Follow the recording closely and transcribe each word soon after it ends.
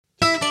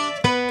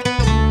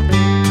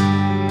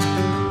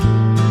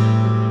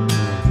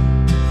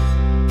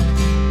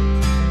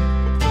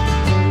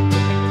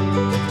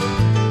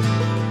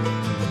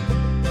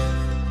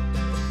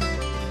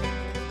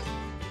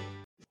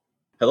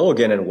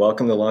Hello again and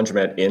welcome to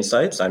Laundromat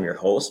Insights. I'm your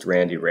host,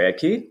 Randy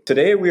Radke.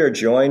 Today we are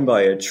joined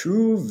by a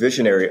true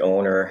visionary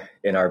owner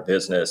in our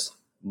business,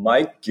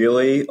 Mike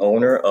Gilly,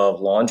 owner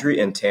of Laundry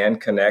and Tan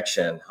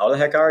Connection. How the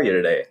heck are you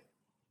today?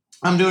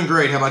 I'm doing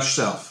great. How about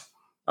yourself?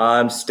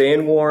 I'm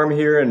staying warm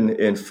here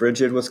in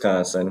frigid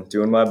Wisconsin,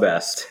 doing my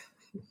best.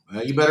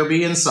 Well, you better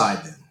be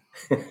inside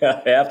then.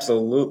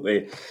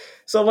 Absolutely.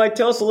 So Mike,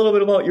 tell us a little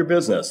bit about your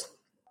business.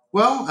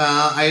 Well,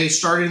 I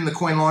started in the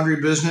coin laundry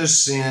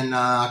business in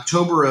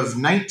October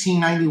of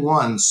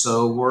 1991,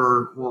 so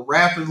we're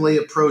rapidly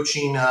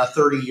approaching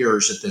 30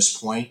 years at this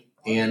point,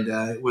 and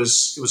it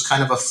was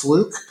kind of a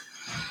fluke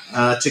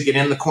to get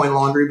in the coin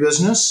laundry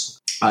business.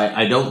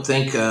 I don't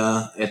think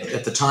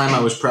at the time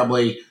I was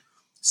probably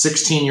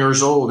 16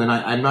 years old, and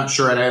I'm not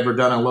sure I'd ever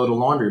done a load of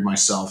laundry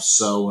myself,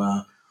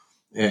 so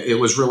it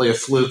was really a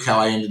fluke how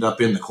I ended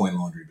up in the coin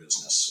laundry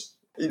business.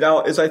 You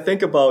know, as I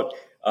think about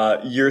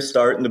you're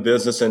starting the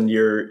business and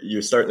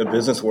you're starting the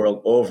business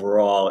world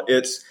overall.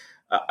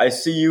 I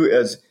see you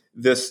as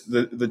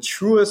the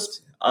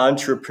truest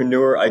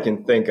entrepreneur I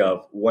can think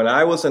of. When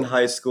I was in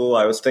high school,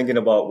 I was thinking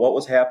about what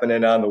was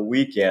happening on the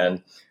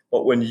weekend.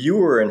 But when you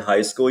were in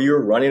high school, you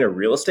were running a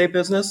real estate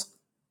business?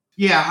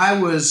 Yeah, I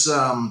was.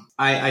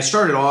 I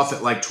started off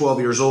at like 12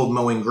 years old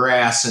mowing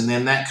grass, and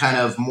then that kind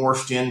of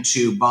morphed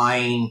into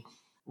buying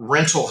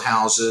rental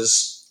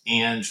houses.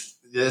 And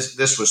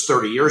this was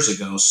 30 years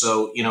ago.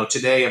 So,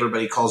 today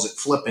everybody calls it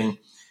flipping.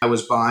 I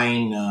was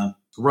buying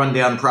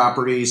rundown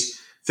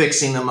properties,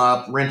 fixing them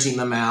up, renting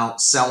them out,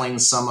 selling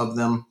some of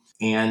them.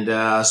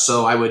 And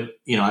so I would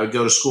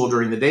go to school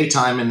during the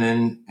daytime. And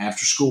then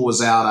after school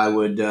was out,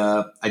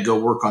 I'd go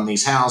work on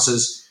these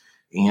houses.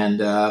 And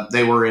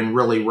they were in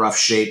really rough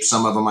shape.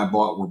 Some of them I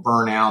bought were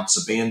burnouts,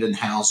 abandoned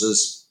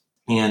houses.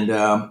 And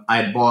I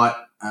had bought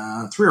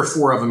 3 or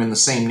 4 of them in the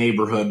same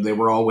neighborhood. They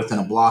were all within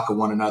a block of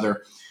one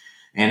another.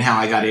 And how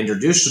I got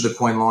introduced to the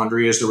coin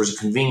laundry is there was a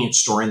convenience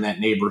store in that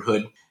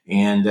neighborhood.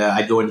 And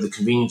I'd go into the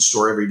convenience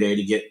store every day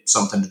to get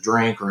something to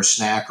drink or a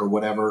snack or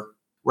whatever.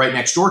 Right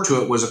next door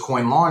to it was a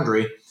coin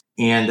laundry.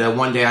 And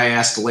one day I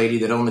asked the lady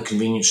that owned the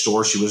convenience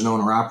store, she was an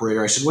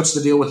owner-operator, I said, "What's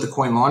the deal with the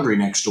coin laundry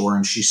next door?"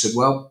 And she said,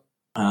 "Well,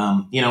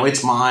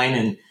 it's mine.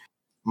 And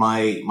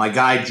my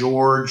guy,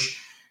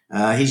 George,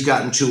 he's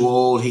gotten too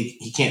old.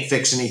 He can't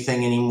fix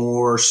anything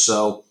anymore.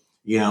 So,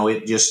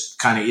 it just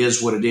kind of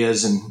is what it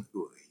is." And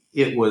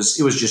it was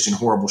just in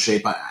horrible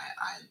shape.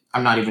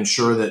 I'm not even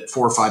sure that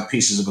 4 or 5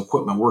 pieces of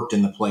equipment worked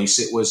in the place.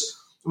 It was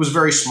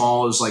very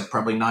small. It was like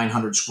probably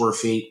 900 square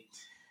feet.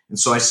 And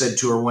so I said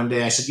to her one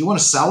day, I said, "You want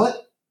to sell it?"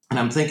 And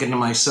I'm thinking to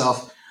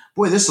myself,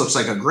 boy, this looks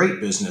like a great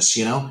business.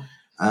 You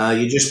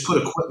just put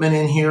equipment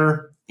in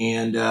here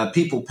and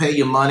people pay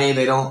you money.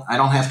 I don't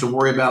have to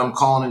worry about them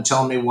calling and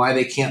telling me why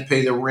they can't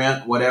pay the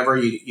rent, whatever.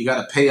 You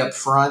got to pay up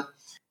front.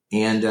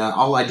 And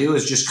all I do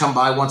is just come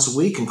by once a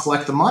week and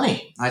collect the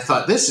money. I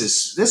thought this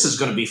is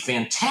going to be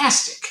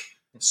fantastic.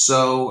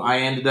 So I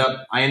ended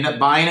up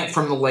buying it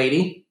from the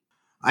lady.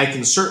 I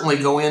can certainly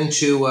go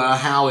into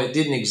how it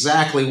didn't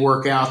exactly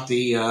work out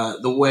the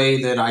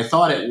way that I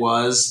thought it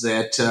was.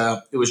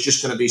 That it was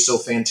just going to be so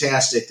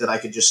fantastic that I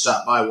could just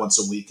stop by once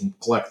a week and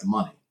collect the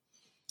money.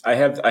 I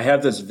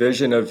have this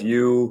vision of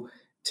you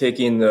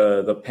taking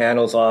the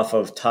panels off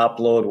of top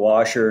load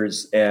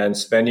washers and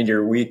spending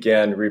your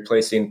weekend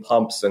replacing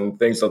pumps and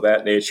things of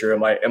that nature.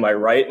 Am I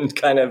right in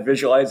kind of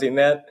visualizing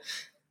that?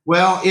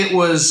 Well, it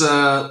was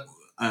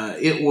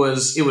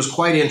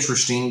quite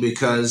interesting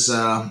because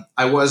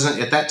I wasn't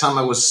at that time.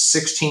 I was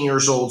 16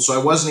 years old, so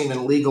I wasn't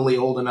even legally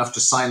old enough to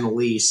sign the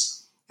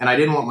lease, and I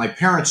didn't want my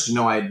parents to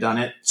know I had done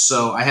it.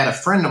 So I had a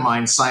friend of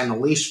mine sign the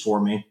lease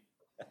for me.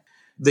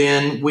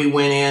 Then we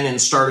went in and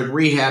started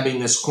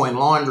rehabbing this coin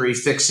laundry,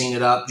 fixing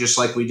it up just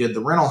like we did the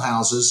rental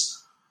houses,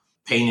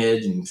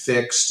 painted and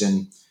fixed,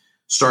 and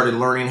started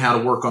learning how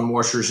to work on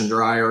washers and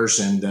dryers.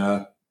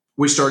 And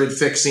we started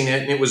fixing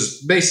it, and it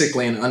was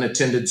basically an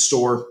unattended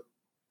store.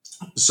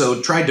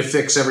 So tried to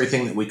fix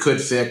everything that we could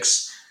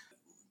fix.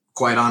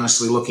 Quite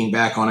honestly, looking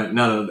back on it,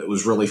 none of it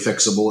was really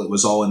fixable. It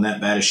was all in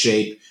that bad a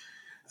shape.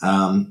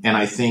 And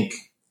I think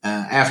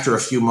after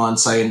a few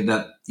months, I ended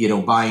up,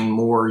 buying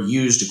more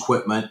used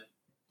equipment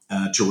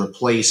to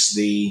replace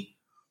the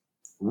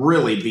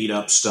really beat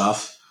up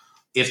stuff.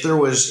 If there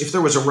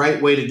was a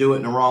right way to do it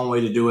and a wrong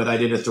way to do it, I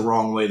did it the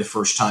wrong way the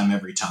first time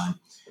every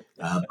time.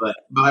 But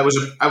I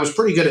was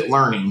pretty good at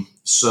learning,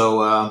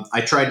 so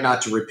I tried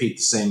not to repeat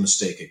the same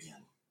mistake again.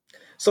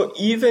 So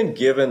even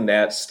given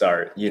that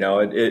start,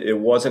 it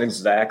wasn't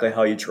exactly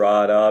how you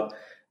draw it up,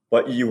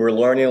 but you were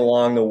learning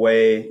along the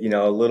way,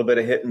 a little bit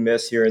of hit and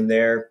miss here and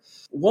there.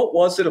 What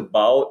was it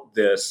about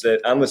this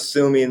that I'm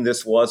assuming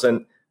this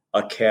wasn't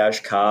a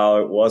cash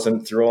cow? It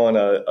wasn't throwing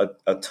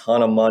a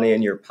ton of money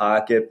in your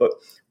pocket, but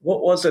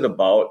what was it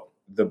about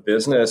the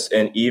business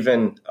and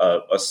even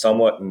a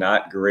somewhat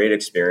not great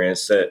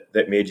experience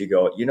that made you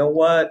go, you know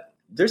what,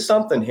 there's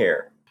something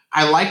here?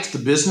 I liked the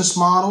business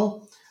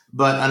model,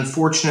 but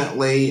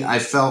unfortunately I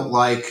felt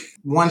like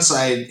once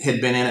I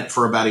had been in it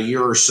for about a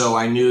year or so,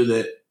 I knew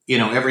that,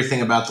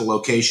 everything about the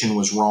location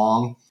was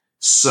wrong.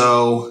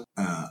 So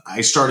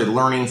I started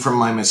learning from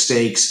my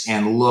mistakes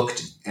and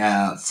looked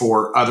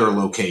for other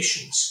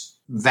locations.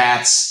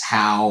 That's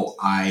how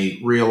I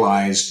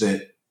realized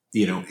that,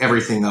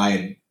 everything that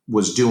I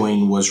was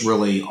doing was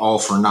really all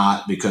for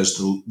naught because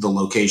the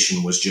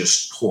location was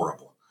just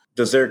horrible.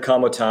 Does there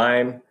come a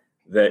time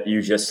that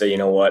you just say, you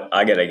know what,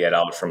 I got to get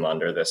out from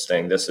under this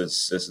thing. This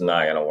is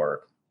not going to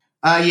work?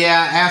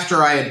 Yeah,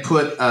 after I had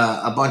put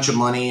a bunch of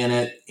money in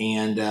it,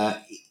 and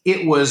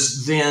it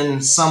was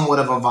then somewhat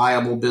of a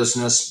viable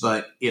business,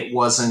 but it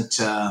wasn't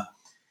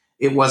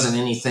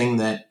anything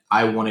that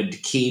I wanted to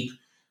keep.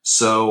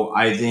 So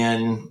I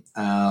then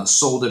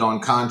sold it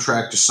on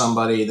contract to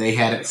somebody. They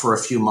had it for a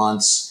few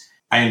months.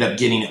 I ended up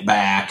getting it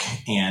back,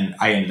 and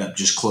I ended up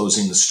just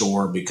closing the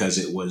store because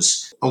it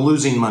was a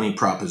losing money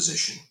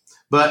proposition.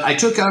 But I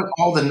took out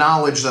all the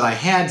knowledge that I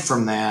had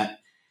from that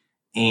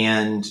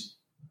and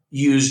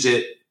used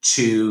it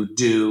to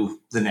do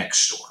the next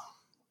store.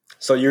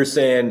 So you're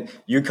saying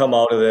you come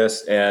out of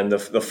this and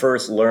the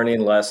first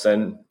learning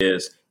lesson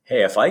is,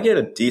 hey, if I get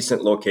a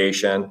decent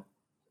location,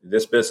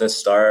 this business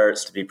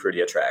starts to be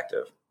pretty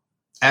attractive.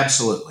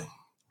 Absolutely.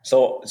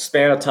 So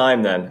span of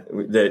time then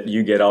that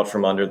you get out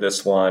from under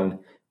this one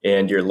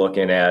and you're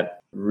looking at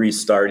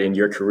restarting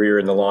your career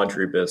in the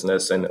laundry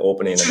business and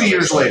opening 2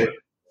 years store. later.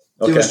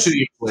 Okay. It was 2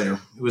 years later.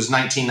 It was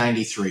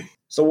 1993.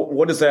 So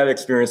what does that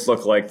experience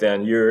look like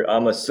then?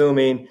 I'm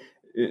assuming,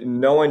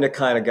 knowing the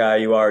kind of guy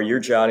you are, you're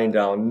jotting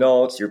down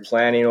notes, you're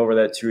planning over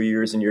that 2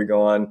 years, and you're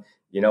going,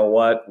 you know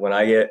what? When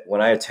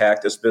I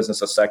attack this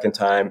business a second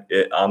time,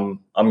 I'm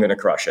going to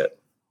crush it.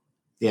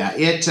 Yeah.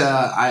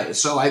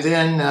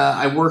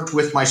 I worked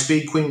with my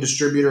Speed Queen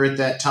distributor at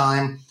that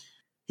time.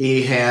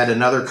 He had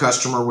another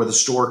customer with a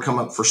store come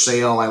up for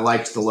sale. I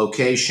liked the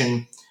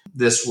location.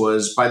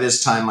 By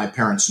this time, my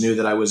parents knew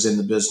that I was in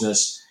the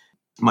business.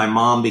 My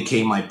mom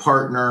became my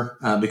partner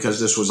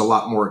because this was a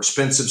lot more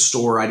expensive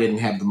store. I didn't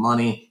have the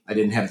money. I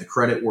didn't have the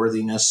credit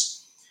worthiness.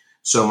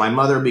 So my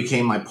mother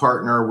became my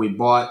partner. We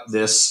bought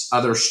this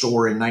other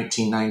store in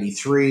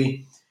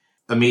 1993,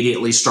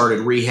 immediately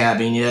started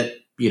rehabbing it,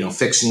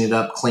 fixing it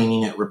up,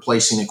 cleaning it,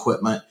 replacing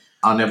equipment.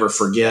 I'll never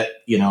forget,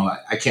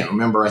 I can't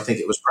remember. I think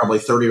it was probably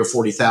 $30,000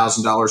 or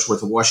 $40,000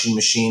 worth of washing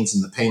machines,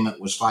 and the payment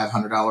was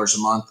 $500 a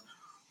month.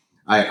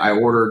 I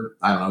ordered,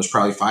 I don't know, it was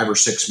probably 5 or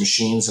 6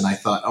 machines, and I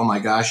thought, oh my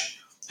gosh,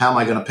 how am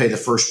I going to pay the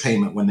first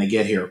payment when they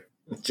get here?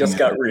 It just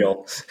got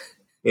real.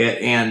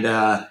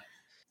 And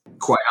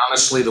quite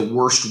honestly, the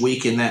worst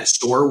week in that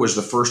store was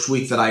the first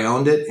week that I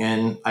owned it,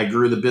 and I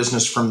grew the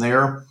business from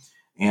there.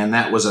 And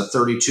that was a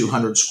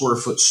 3,200 square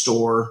foot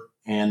store.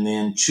 And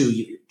then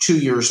two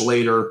years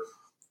later,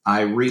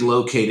 I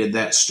relocated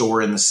that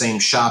store in the same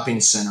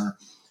shopping center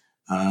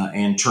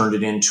and turned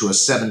it into a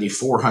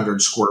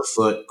 7,400 square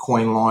foot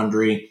coin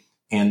laundry.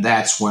 And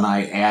that's when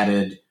I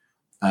added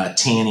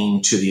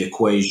tanning to the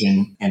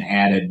equation and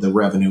added the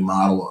revenue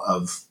model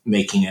of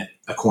making it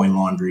a coin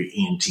laundry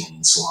and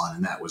tanning salon.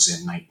 And that was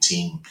in I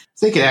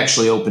think it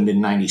actually opened in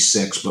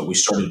 96, but we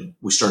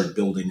started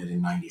building it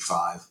in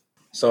 95.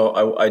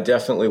 So I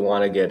definitely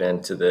want to get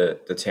into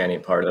the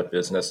tanning part of the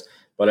business,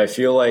 but I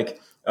feel like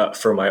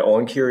for my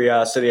own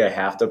curiosity, I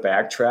have to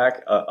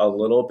backtrack a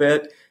little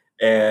bit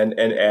and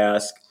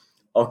ask,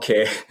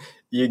 okay,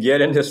 you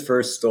get in this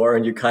first store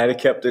and you kind of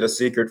kept it a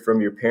secret from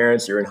your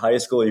parents. You're in high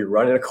school, you're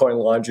running a coin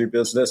laundry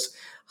business.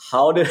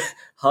 How did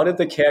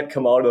the cat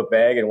come out of the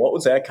bag, and what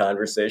was that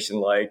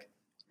conversation like?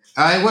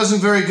 It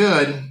wasn't very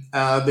good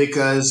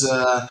because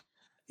I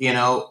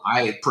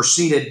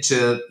proceeded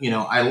to,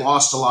 I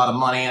lost a lot of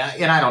money,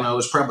 and I don't know, it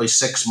was probably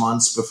 6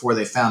 months before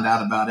they found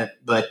out about it.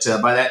 But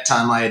by that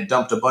time, I had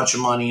dumped a bunch of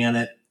money in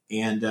it,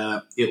 and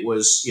it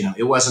was,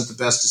 it wasn't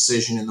the best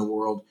decision in the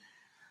world.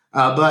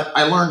 But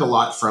I learned a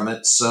lot from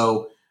it.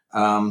 So,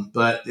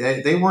 but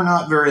they were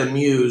not very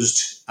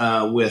amused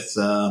with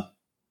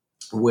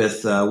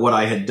what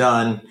I had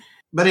done,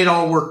 but it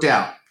all worked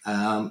out.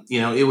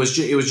 It was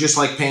just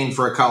like paying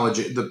for a college.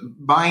 The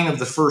buying of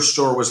the first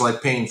store was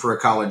like paying for a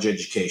college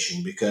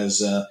education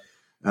because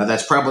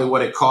that's probably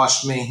what it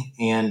cost me,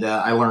 and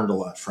I learned a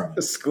lot from it.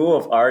 The School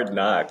of Hard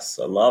Knocks.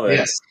 I love it.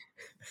 Yes.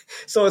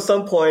 So at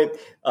some point,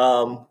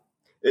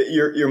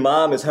 your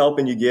mom is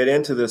helping you get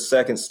into this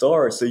second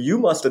store. So you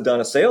must have done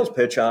a sales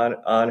pitch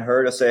on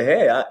her to say,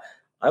 hey,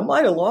 I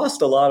might have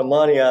lost a lot of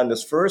money on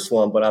this first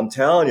one, but I'm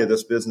telling you,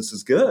 this business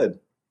is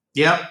good.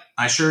 Yep,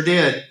 I sure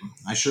did.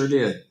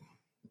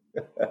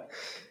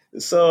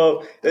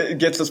 So it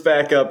gets us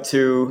back up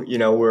to,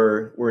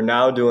 we're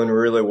now doing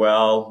really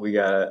well. We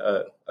got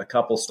a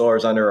couple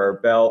stores under our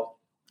belt,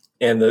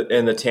 and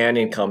the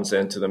tanning comes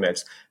into the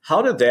mix.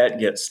 How did that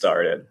get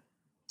started?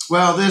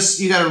 Well,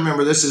 you got to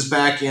remember, this is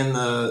back in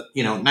the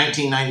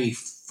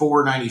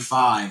 1994,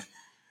 95,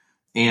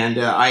 and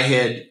I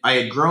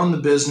had grown the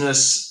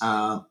business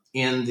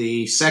in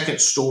the second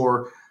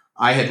store.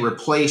 I had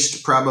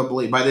replaced,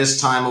 probably by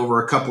this time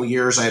over a couple of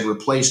years, I had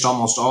replaced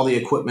almost all the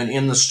equipment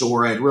in the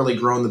store. I had really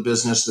grown the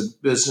business. The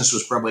business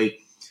was probably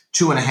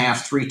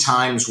 2.5, 3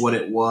 times what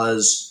it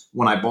was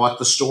when I bought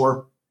the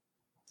store.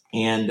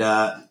 and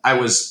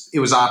it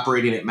was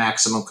operating at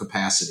maximum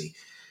capacity.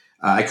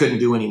 I couldn't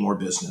do any more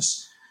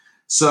business.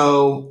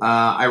 So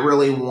I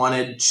really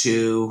wanted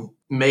to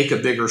make a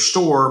bigger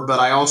store, but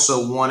I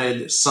also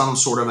wanted some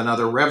sort of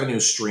another revenue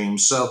stream.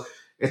 So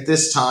at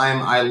this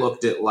time, I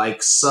looked at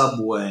like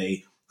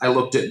Subway. I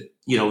looked at,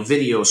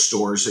 video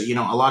stores. A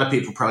lot of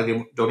people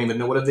probably don't even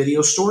know what a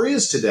video store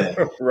is today.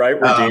 Right.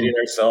 We're dating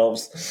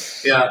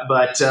ourselves. Yeah.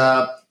 But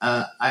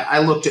I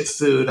looked at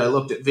food. I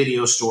looked at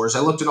video stores. I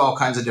looked at all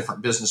kinds of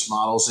different business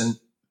models. And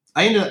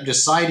I ended up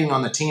deciding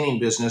on the tanning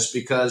business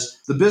because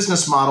the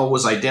business model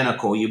was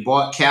identical. You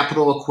bought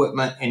capital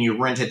equipment and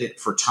you rented it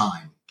for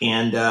time.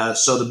 And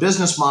so the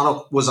business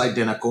model was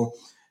identical.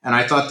 And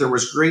I thought there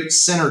was great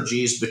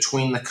synergies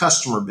between the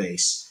customer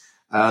base.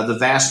 The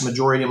vast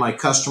majority of my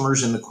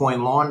customers in the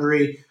Coin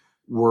Laundry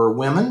were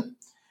women.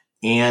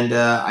 And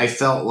I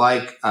felt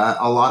like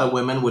a lot of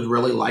women would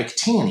really like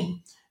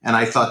tanning. And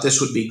I thought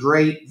this would be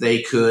great.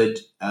 They could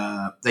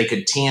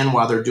tan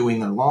while they're doing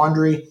their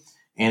laundry,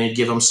 and it'd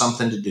give them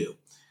something to do.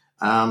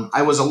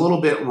 I was a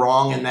little bit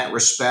wrong in that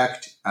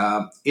respect.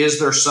 Is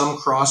there some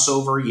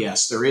crossover?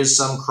 Yes, there is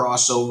some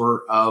crossover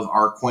of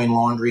our Coin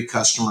Laundry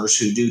customers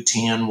who do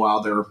tan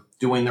while they're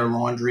doing their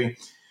laundry.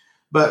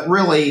 But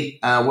really,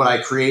 what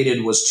I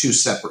created was two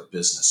separate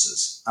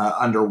businesses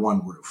under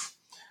one roof.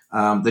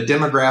 The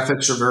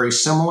demographics are very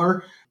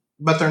similar,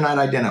 but they're not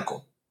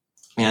identical.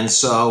 And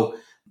so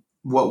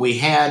what we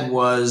had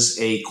was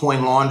a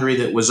Coin Laundry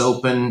that was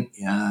open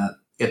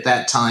at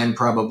that time,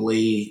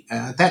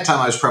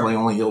 I was probably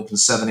only open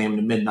 7 a.m.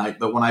 to midnight.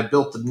 But when I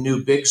built the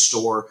new big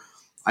store,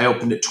 I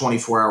opened it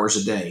 24 hours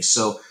a day.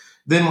 So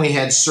then we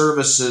had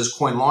services,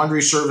 Coin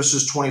Laundry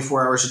services,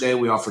 24 hours a day.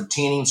 We offered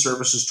tanning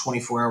services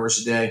 24 hours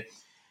a day.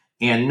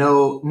 And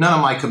none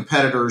of my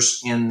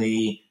competitors in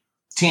the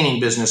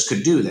tanning business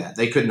could do that.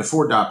 They couldn't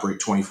afford to operate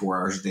 24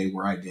 hours a day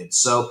where I did.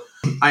 So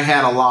I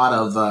had a lot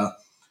of,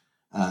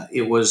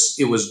 it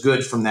was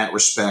good from that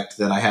respect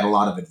that I had a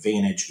lot of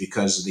advantage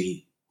because of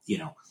the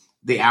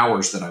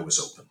hours that I was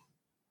open.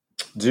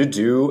 Do you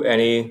do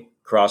any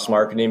cross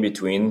marketing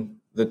between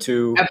the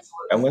two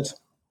outlets?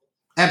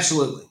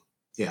 Absolutely.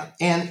 Yeah.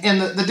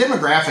 And the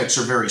demographics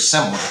are very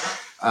similar.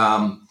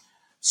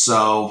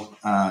 So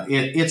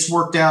it's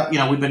worked out.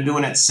 We've been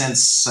doing it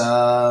since,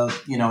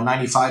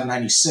 95,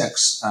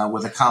 96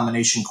 with a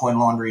combination Coin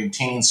Laundry and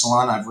tanning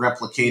salon. I've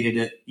replicated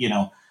it,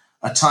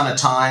 a ton of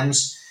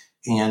times,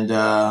 and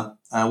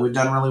we've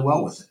done really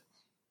well with it.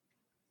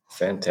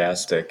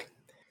 Fantastic.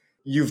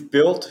 You've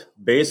built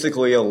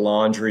basically a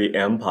laundry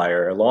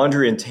empire, a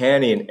laundry and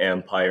tanning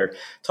empire.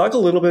 Talk a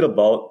little bit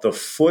about the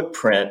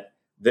footprint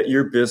that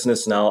your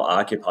business now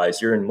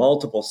occupies. You're in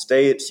multiple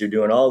states. You're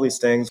doing all these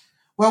things.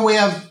 Well, we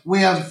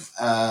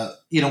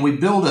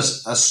build a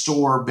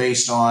store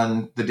based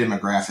on the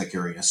demographic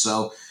area.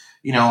 So,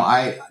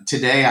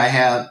 today I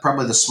have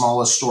probably the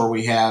smallest store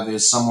we have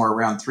is somewhere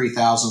around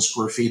 3,000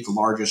 square feet. The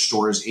largest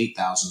store is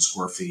 8,000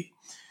 square feet.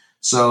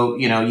 So,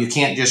 you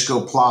can't just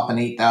go plop an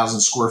 8,000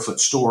 square foot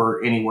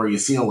store anywhere you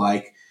feel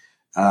like.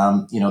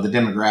 The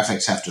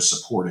demographics have to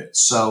support it.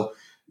 So,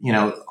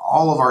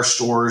 all of our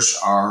stores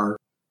are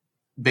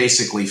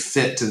basically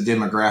fit to the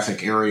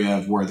demographic area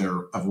of where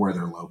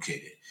they're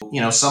located.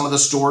 Some of the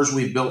stores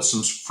we've built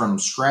from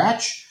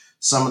scratch.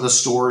 Some of the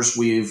stores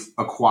we've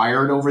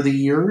acquired over the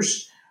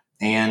years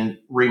and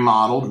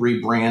remodeled,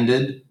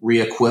 rebranded,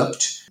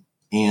 re-equipped,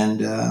 and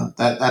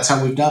that's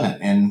how we've done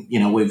it. And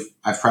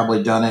I've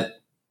probably done it.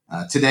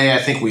 Today, I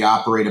think we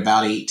operate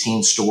about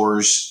 18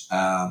 stores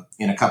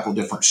in a couple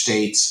different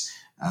states.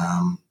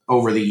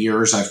 Over the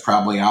years, I've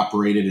probably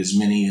operated as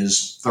many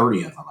as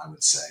 30 of them, I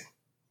would say.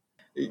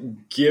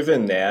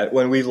 Given that,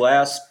 when we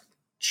last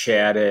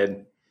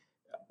chatted,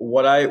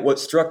 what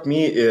struck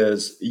me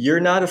is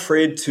you're not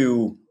afraid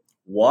to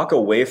walk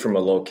away from a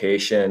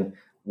location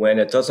when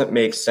it doesn't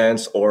make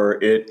sense or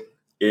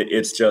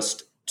it's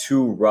just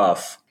too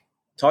rough.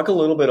 Talk a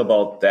little bit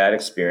about that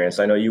experience.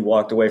 I know you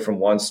walked away from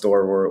one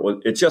store where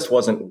it just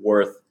wasn't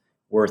worth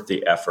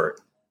the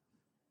effort.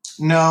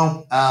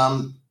 No,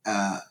 I'm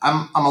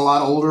a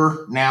lot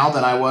older now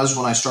than I was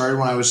when I started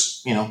when I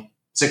was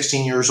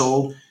 16 years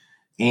old,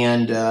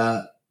 and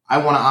I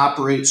want to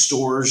operate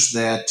stores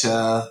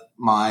that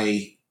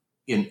my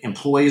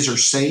employees are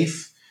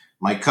safe,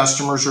 my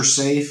customers are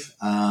safe.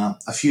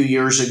 A few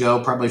years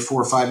ago, probably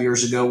 4 or 5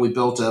 years ago, we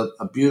built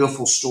a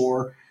beautiful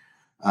store.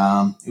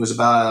 It was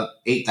about an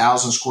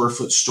 8,000 square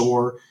foot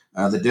store.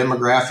 The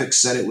demographics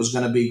said it was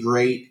going to be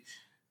great,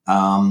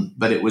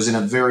 but it was in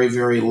a very,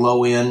 very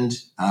low end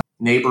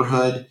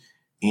neighborhood.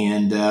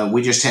 And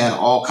we just had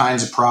all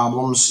kinds of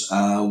problems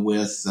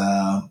with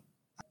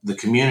the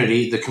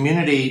community.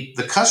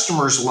 The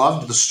customers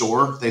loved the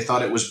store. They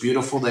thought it was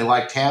beautiful. They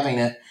liked having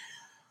it.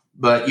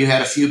 But you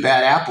had a few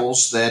bad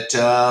apples that,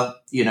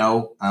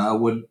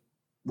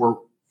 were,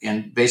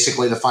 and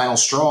basically the final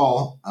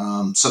straw,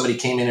 somebody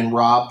came in and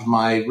robbed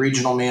my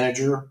regional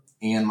manager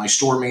and my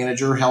store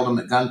manager, held them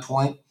at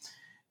gunpoint.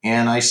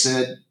 And I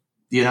said,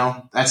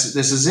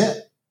 this is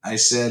it. I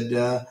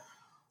said,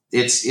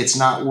 it's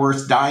not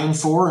worth dying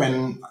for.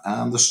 And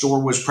the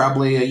store was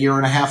probably a year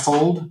and a half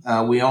old.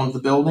 We owned the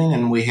building,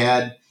 and we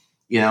had,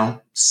 it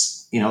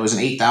was an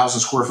 8,000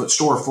 square foot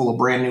store full of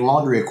brand new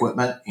laundry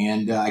equipment.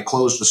 And I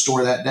closed the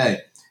store that day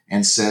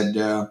and said,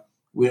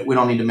 we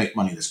don't need to make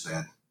money this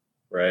bad.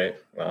 Right.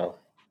 Well,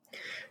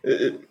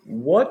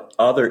 what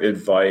other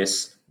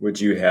advice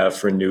would you have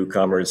for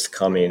newcomers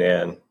coming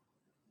in?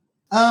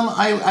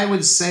 I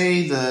would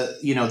say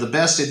the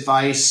best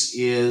advice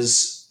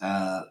is,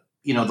 the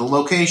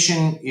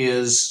location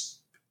is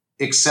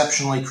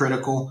exceptionally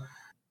critical.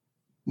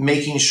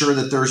 Making sure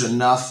that there's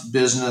enough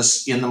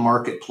business in the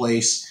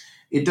marketplace.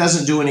 It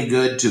doesn't do any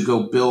good to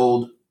go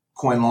build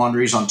coin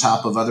laundries on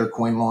top of other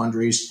coin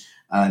laundries.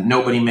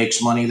 Nobody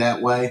makes money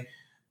that way.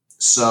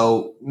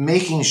 So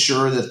making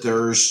sure that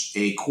there's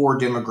a core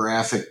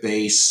demographic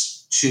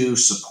base to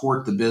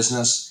support the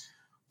business,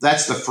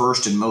 that's the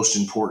first and most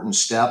important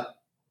step.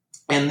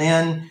 And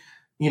then,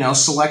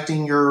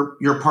 selecting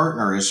your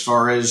partner as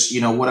far as,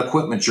 what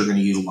equipment you're going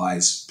to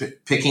utilize,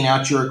 picking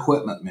out your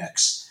equipment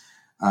mix.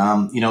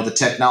 The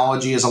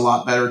technology is a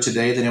lot better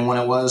today than when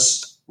it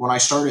was when I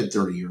started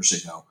 30 years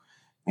ago.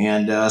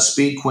 And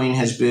Speed Queen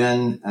has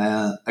been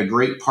a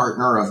great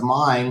partner of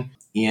mine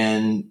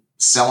in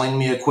selling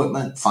me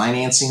equipment,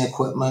 financing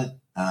equipment,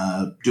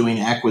 doing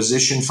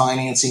acquisition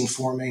financing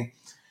for me.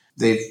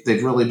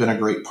 They've really been a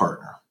great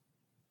partner.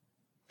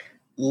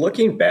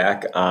 Looking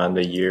back on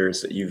the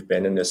years that you've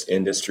been in this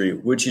industry,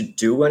 would you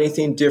do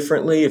anything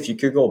differently if you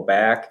could go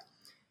back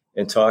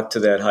and talk to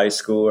that high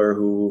schooler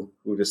who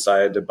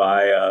decided to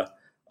buy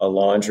a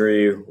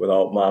laundry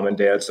without mom and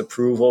dad's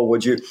approval?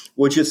 Would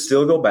you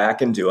still go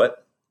back and do it?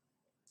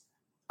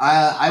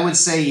 I would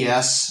say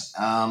yes,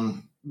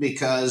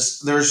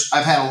 because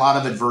I've had a lot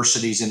of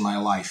adversities in my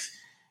life,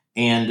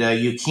 and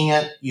you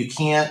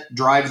can't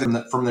drive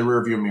them from the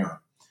rearview mirror.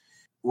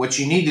 What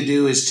you need to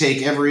do is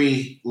take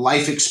every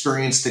life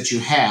experience that you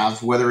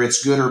have, whether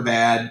it's good or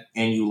bad,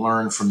 and you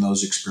learn from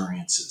those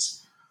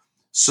experiences.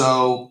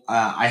 So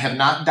I have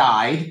not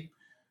died.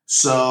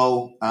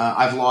 So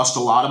I've lost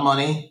a lot of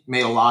money,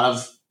 made a lot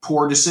of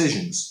poor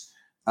decisions.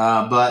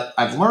 But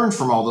I've learned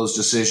from all those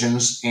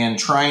decisions, and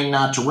trying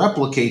not to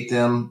replicate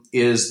them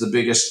is the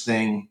biggest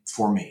thing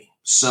for me.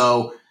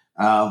 So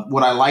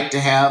would I like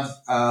to have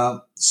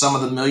some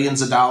of the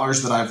millions of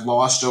dollars that I've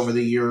lost over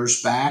the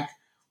years back?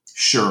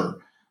 Sure.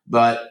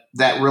 But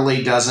that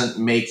really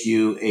doesn't make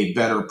you a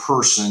better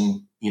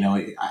person.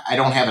 I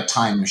don't have a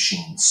time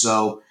machine.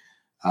 So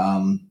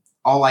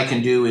all I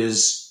can do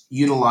is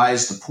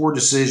utilize the poor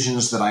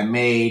decisions that I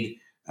made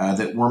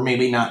that were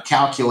maybe not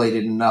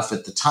calculated enough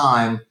at the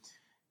time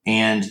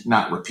and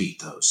not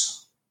repeat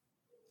those.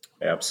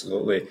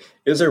 Absolutely.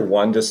 Is there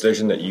one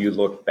decision that you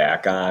look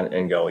back on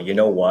and go, you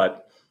know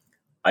what?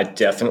 I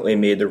definitely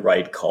made the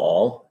right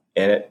call,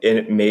 and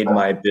it made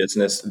my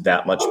business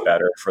that much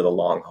better for the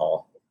long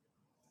haul?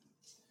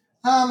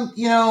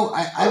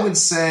 I would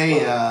say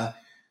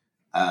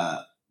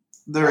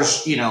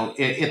there's,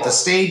 at the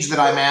stage that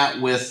I'm at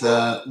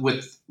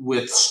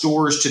with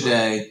stores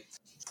today,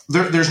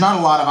 there's not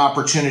a lot of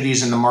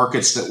opportunities in the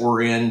markets that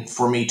we're in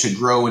for me to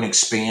grow and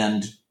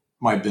expand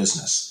my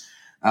business,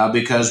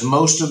 because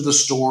most of the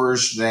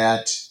stores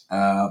that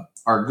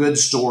are good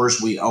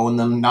stores, we own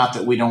them. Not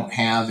that we don't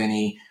have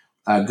any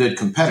good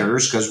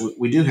competitors, because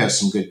we do have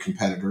some good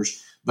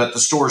competitors, but the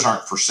stores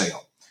aren't for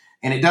sale.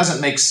 And it doesn't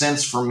make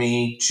sense for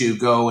me to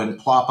go and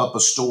plop up a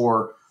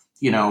store,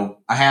 a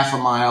half a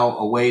mile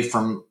away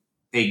from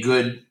a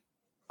good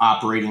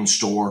operating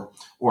store,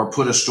 or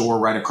put a store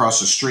right across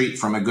the street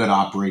from a good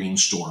operating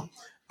store.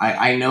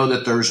 I know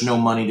that there's no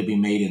money to be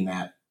made in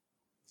that.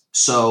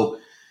 So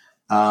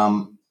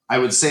I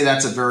would say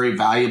that's a very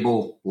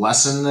valuable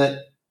lesson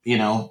that,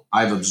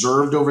 I've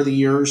observed over the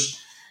years.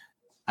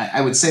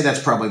 I would say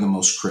that's probably the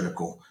most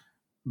critical.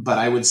 But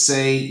I would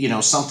say,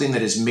 something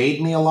that has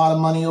made me a lot of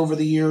money over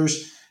the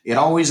years, it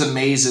always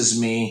amazes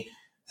me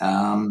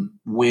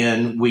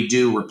when we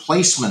do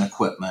replacement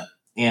equipment.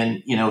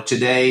 And,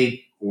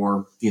 today,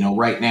 or,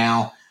 right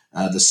now,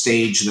 the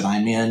stage that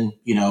I'm in,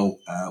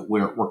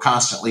 we're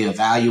constantly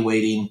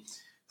evaluating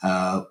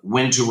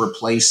when to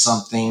replace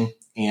something.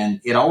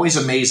 And it always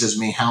amazes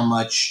me how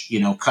much,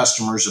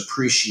 customers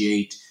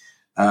appreciate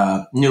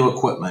new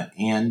equipment.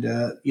 And,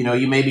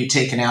 you may be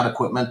taking out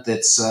equipment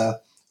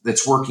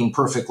that's working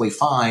perfectly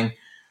fine,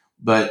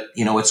 but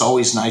it's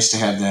always nice to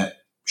have that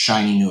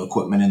shiny new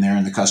equipment in there,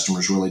 and the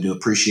customers really do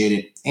appreciate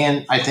it.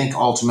 And I think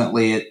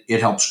ultimately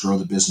it helps grow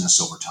the business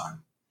over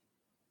time.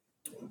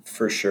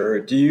 For sure.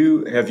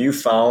 Have you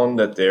found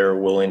that they're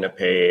willing to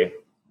pay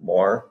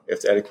more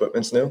if that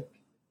equipment's new?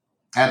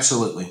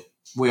 Absolutely.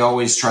 We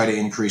always try to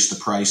increase the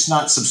price,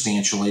 not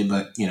substantially,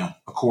 but a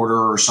quarter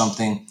or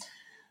something.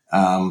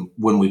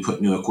 When we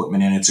put new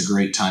equipment in, it's a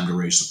great time to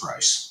raise the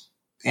price.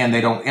 And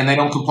they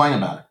don't complain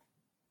about it.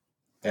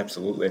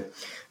 Absolutely.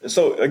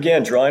 So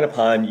again, drawing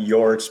upon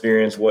your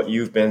experience, what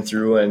you've been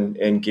through,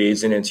 and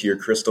gazing into your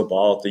crystal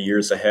ball at the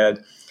years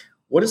ahead,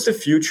 what does the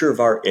future of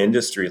our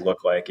industry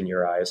look like in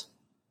your eyes?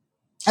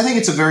 I think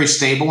it's a very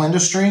stable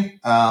industry.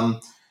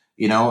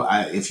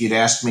 If you'd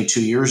asked me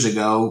 2 years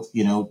ago,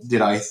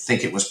 did I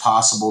think it was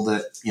possible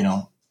that,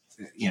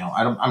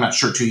 I'm not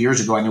sure 2 years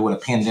ago I knew what a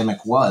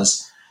pandemic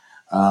was.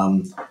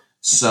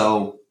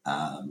 So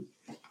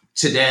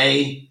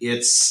today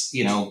it's,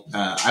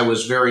 I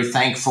was very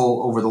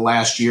thankful over the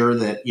last year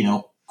that,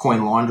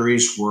 coin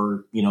laundries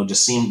were,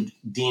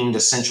 deemed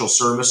essential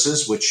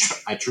services, which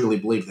I truly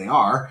believe they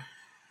are.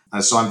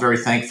 So I'm very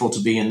thankful to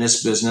be in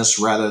this business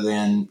rather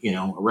than,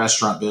 a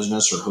restaurant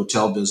business or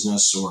hotel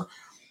business or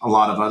a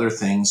lot of other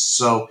things.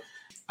 So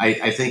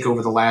I think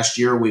over the last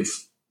year,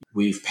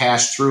 we've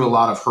passed through a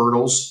lot of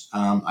hurdles.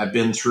 I've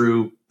been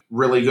through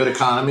really good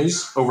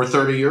economies over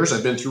 30 years.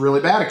 I've been through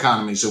really bad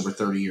economies over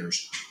 30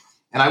 years.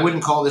 And I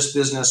wouldn't call this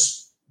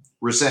business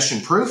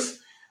recession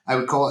proof. I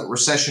would call it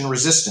recession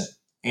resistant.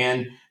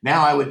 And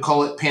now I would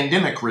call it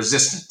pandemic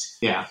resistant.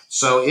 Yeah.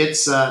 So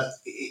it's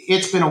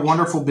been a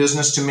wonderful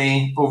business to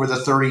me over the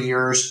 30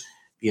 years.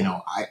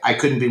 I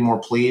couldn't be more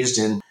pleased.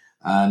 And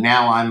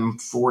now I'm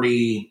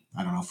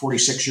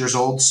 46 years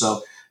old.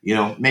 So,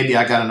 maybe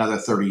I got another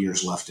 30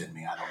 years left in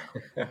me. I don't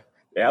know.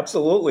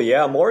 Absolutely.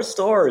 Yeah. More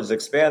stores,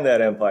 expand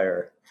that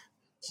empire.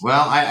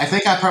 Well, I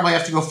think I probably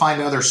have to go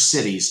find other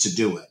cities to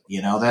do it.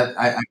 That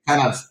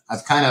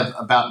I've kind of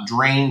about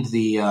drained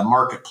the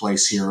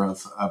marketplace here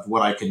of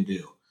what I can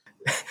do.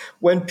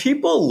 When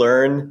people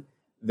learn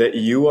that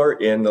you are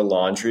in the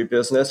laundry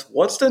business,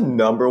 what's the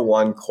number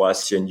one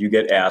question you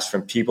get asked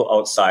from people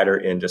outside our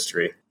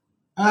industry?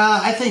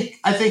 I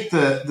think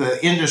the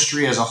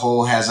industry as a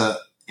whole has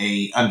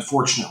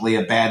unfortunately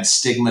a bad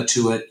stigma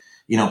to it.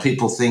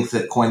 People think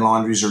that coin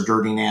laundries are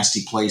dirty,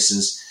 nasty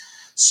places.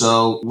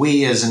 So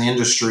we as an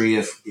industry,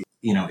 if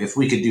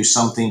we could do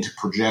something to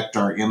project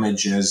our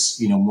image as,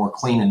 more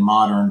clean and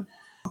modern,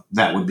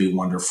 that would be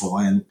wonderful.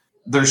 And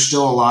there's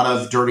still a lot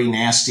of dirty,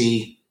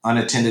 nasty,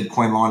 unattended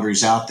coin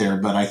laundries out there,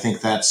 but I think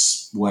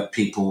that's what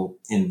people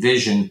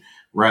envision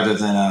rather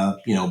than a,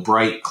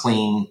 bright,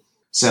 clean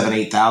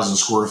 8,000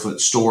 square foot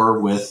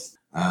store with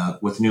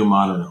new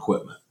modern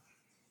equipment.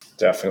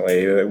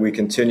 Definitely. We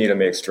continue to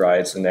make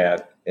strides in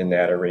that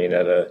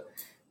arena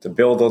to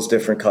build those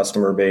different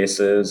customer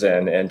bases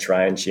and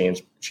try and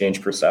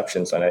change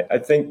perceptions. And I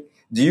think,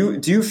 do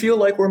you feel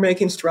like we're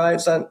making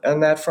strides on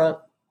that front?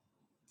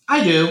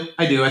 I do.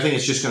 I think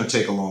it's just going to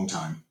take a long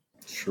time.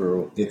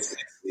 True.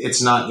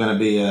 It's not going to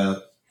be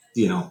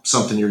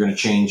something you're going to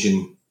change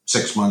in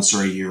 6 months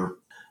or a year.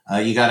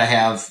 You got to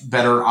have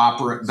better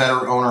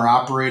owner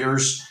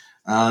operators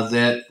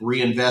that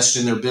reinvest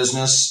in their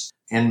business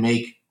and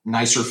make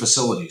nicer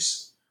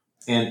facilities.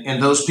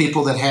 And those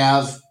people that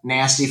have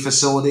nasty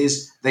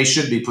facilities, they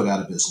should be put out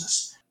of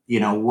business.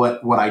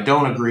 What I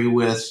don't agree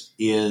with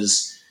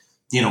is,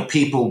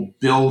 people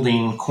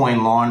building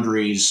coin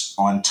laundries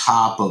on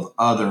top of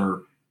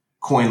other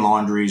coin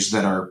laundries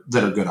that are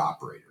good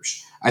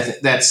operators. I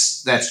think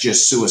that's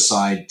just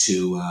suicide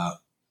to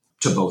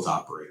both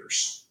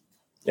operators.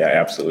 Yeah,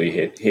 absolutely.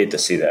 Hate to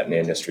see that in the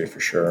industry for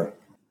sure.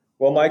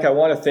 Well, Mike, I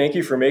want to thank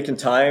you for making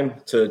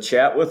time to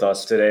chat with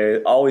us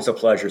today. Always a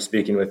pleasure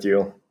speaking with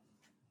you.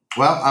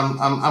 Well,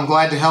 I'm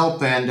glad to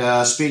help,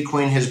 and Speed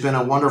Queen has been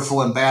a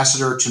wonderful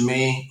ambassador to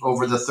me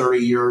over the 30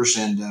 years,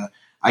 and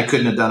I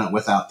couldn't have done it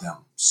without them.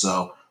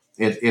 So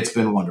it's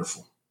been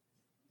wonderful.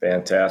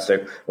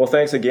 Fantastic. Well,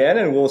 thanks again,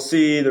 and we'll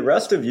see the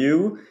rest of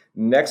you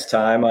next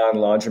time on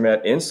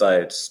Laundromat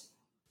Insights.